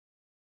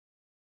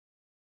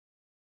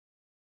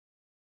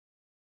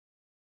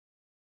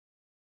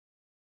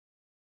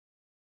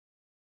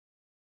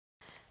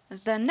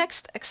The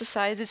next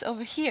exercise is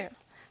over here.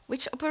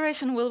 Which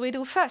operation will we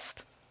do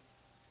first?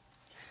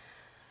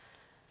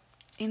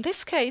 In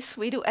this case,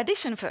 we do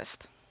addition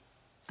first.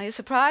 Are you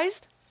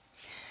surprised?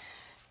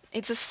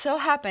 It just so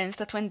happens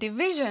that when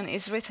division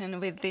is written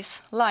with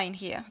this line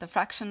here, the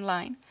fraction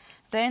line,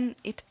 then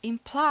it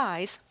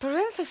implies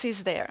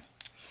parentheses there.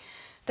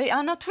 They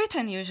are not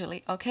written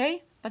usually,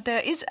 okay? But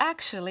there is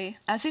actually,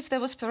 as if there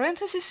was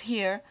parentheses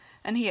here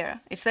and here,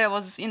 if there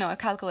was, a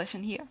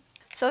calculation here.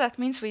 So that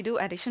means we do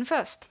addition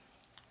first.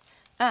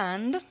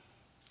 And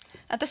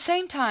at the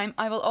same time,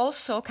 I will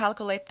also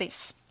calculate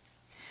this.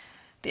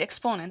 The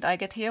exponent, I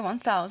get here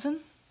 1000,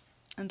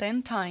 and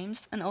then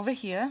times, and over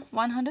here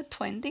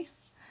 120,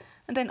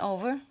 and then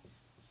over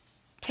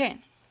 10.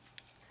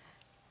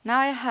 Now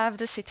I have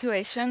the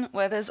situation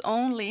where there's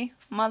only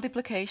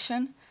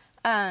multiplication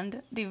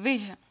and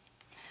division.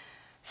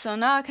 So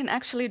now I can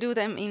actually do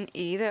them in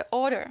either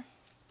order.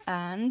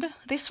 And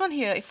this one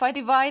here, if I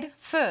divide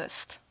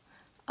first,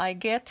 I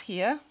get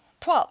here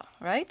 12,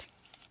 right?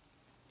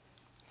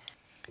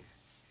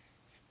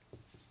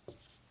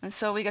 And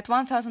so we get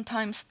 1000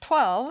 times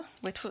 12,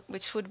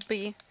 which would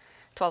be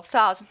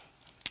 12,000.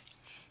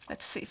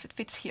 Let's see if it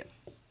fits here.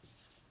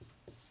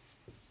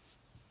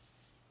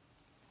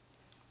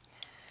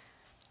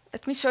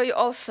 Let me show you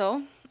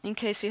also, in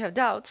case you have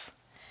doubts,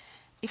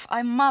 if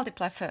I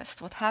multiply first,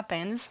 what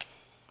happens?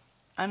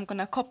 I'm going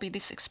to copy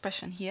this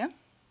expression here.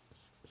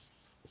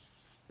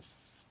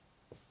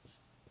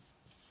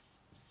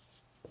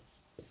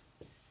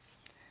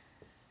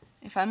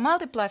 If I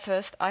multiply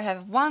first, I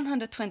have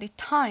 120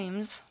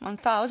 times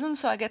 1000,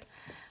 so I get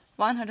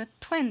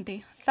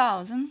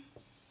 120,000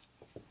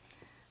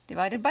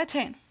 divided by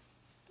 10.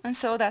 And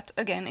so that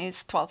again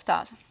is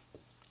 12,000.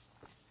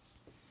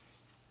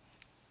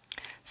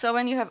 So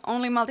when you have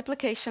only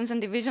multiplications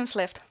and divisions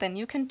left, then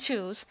you can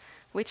choose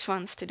which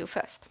ones to do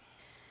first.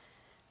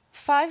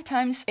 5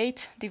 times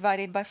 8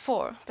 divided by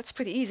 4. That's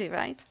pretty easy,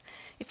 right?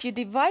 If you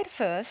divide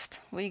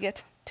first, we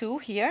get 2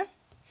 here.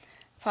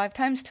 5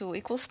 times 2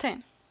 equals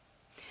 10.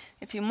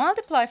 If you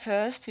multiply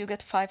first, you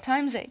get 5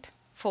 times 8.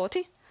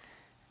 40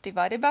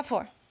 divided by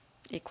 4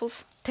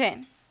 equals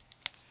 10.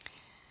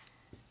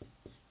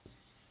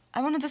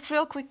 I want to just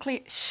real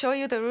quickly show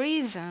you the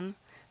reason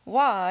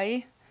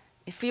why,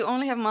 if you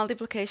only have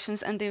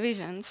multiplications and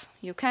divisions,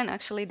 you can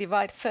actually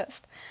divide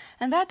first.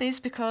 And that is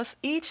because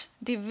each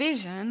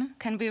division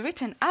can be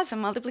written as a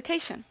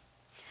multiplication.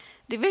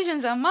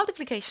 Divisions are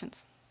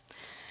multiplications.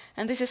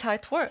 And this is how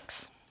it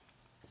works.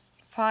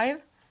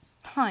 5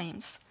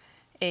 times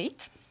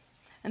 8.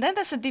 And then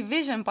there's a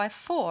division by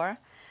 4,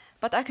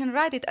 but I can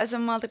write it as a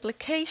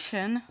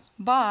multiplication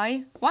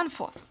by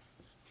 1/4.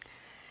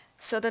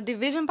 So the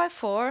division by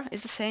 4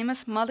 is the same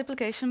as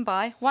multiplication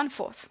by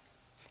 1/4.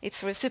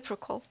 It's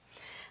reciprocal.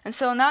 And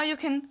so now you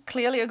can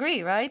clearly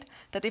agree, right,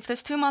 that if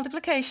there's two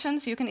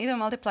multiplications, you can either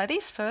multiply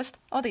these first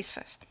or these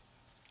first.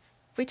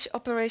 Which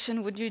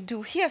operation would you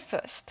do here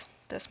first?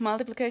 There's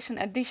multiplication,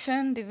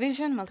 addition,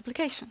 division,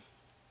 multiplication.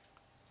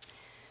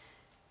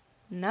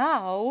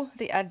 Now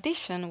the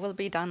addition will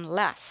be done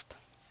last.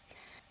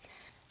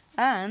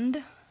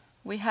 And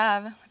we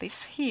have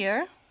this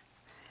here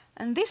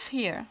and this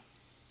here.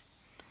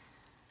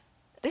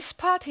 This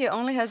part here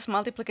only has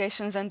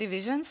multiplications and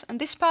divisions, and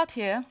this part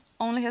here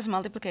only has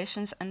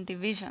multiplications and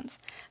divisions.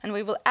 And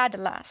we will add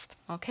last,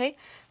 okay?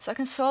 So I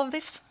can solve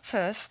this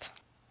first.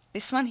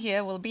 This one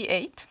here will be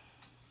 8.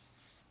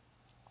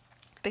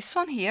 This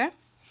one here,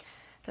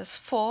 there's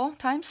 4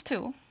 times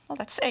 2. Well,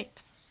 that's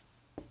 8.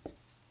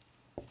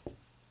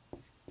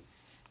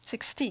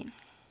 16.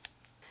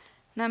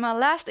 Now my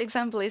last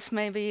example is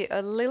maybe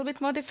a little bit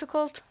more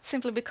difficult,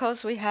 simply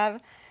because we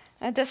have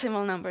a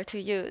decimal number to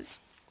use.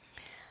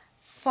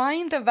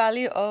 Find the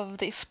value of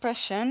the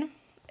expression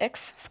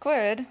x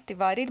squared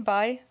divided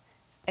by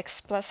x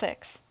plus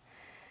x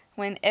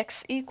when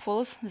x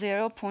equals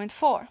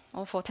 0.4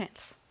 or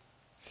 4/10.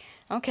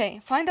 Okay,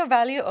 find the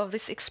value of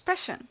this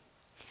expression.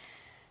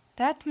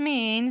 That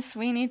means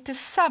we need to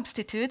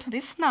substitute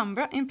this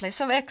number in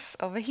place of x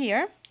over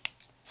here.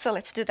 So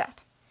let's do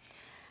that.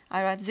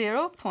 I write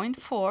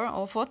 0.4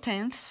 or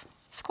 4/10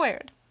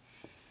 squared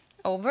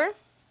over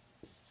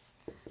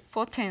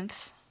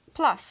 4/10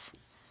 plus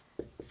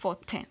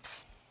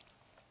 4/10.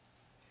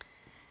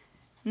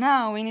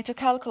 Now we need to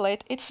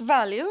calculate its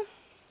value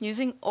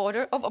using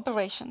order of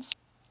operations.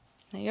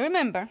 Now you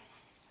remember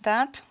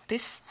that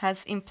this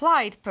has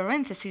implied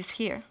parentheses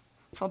here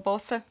for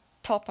both the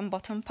top and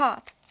bottom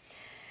part.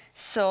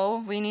 So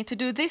we need to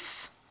do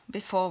this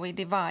before we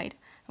divide.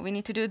 We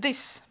need to do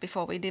this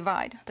before we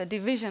divide. The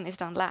division is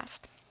done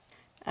last.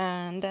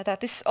 And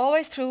that is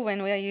always true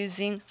when we are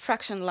using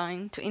fraction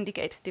line to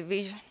indicate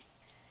division.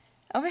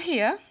 Over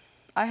here,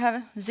 I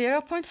have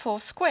 0.4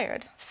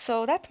 squared.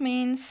 So that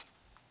means,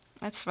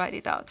 let's write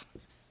it out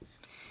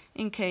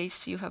in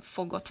case you have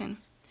forgotten.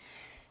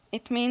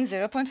 It means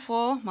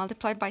 0.4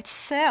 multiplied by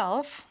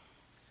itself.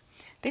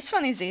 This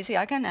one is easy.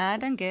 I can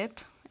add and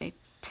get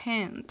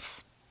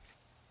 1/10.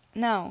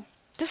 Now,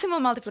 decimal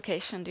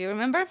multiplication, do you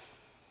remember?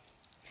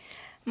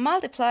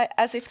 multiply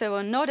as if there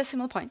were no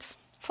decimal points.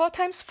 4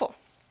 times 4.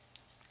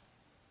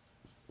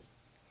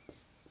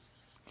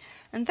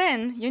 And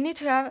then you need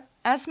to have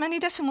as many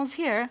decimals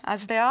here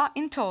as there are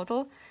in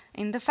total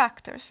in the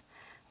factors.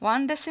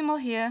 1 decimal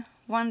here,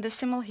 1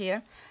 decimal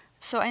here,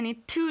 so I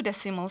need 2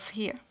 decimals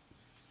here,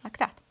 like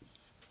that.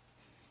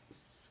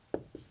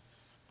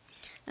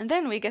 And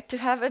then we get to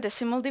have a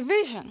decimal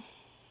division.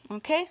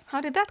 Okay,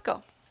 how did that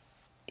go?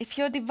 If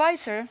your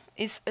divisor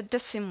is a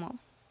decimal,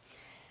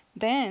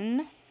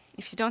 then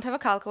if you don't have a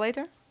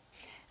calculator,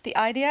 the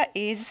idea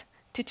is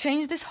to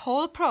change this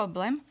whole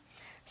problem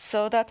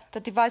so that the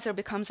divisor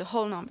becomes a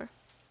whole number.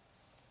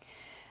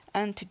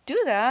 And to do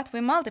that,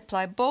 we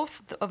multiply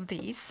both of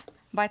these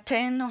by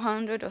 10 or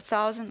 100 or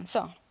 1,000 and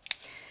so on.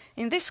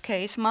 In this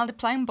case,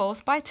 multiplying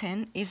both by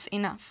 10 is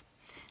enough,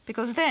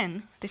 because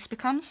then this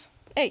becomes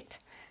 8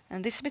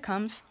 and this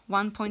becomes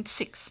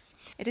 1.6.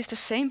 It is the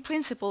same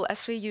principle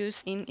as we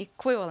use in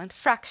equivalent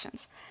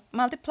fractions.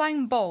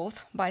 Multiplying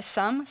both by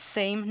some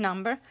same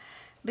number,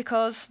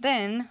 because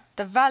then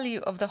the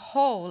value of the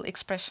whole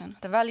expression,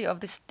 the value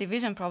of this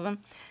division problem,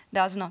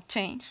 does not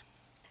change.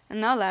 And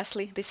now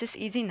lastly, this is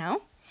easy now,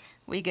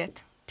 we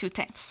get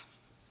 2/10.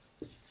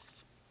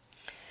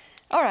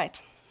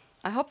 Alright,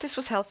 I hope this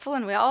was helpful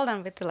and we're all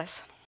done with the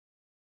lesson.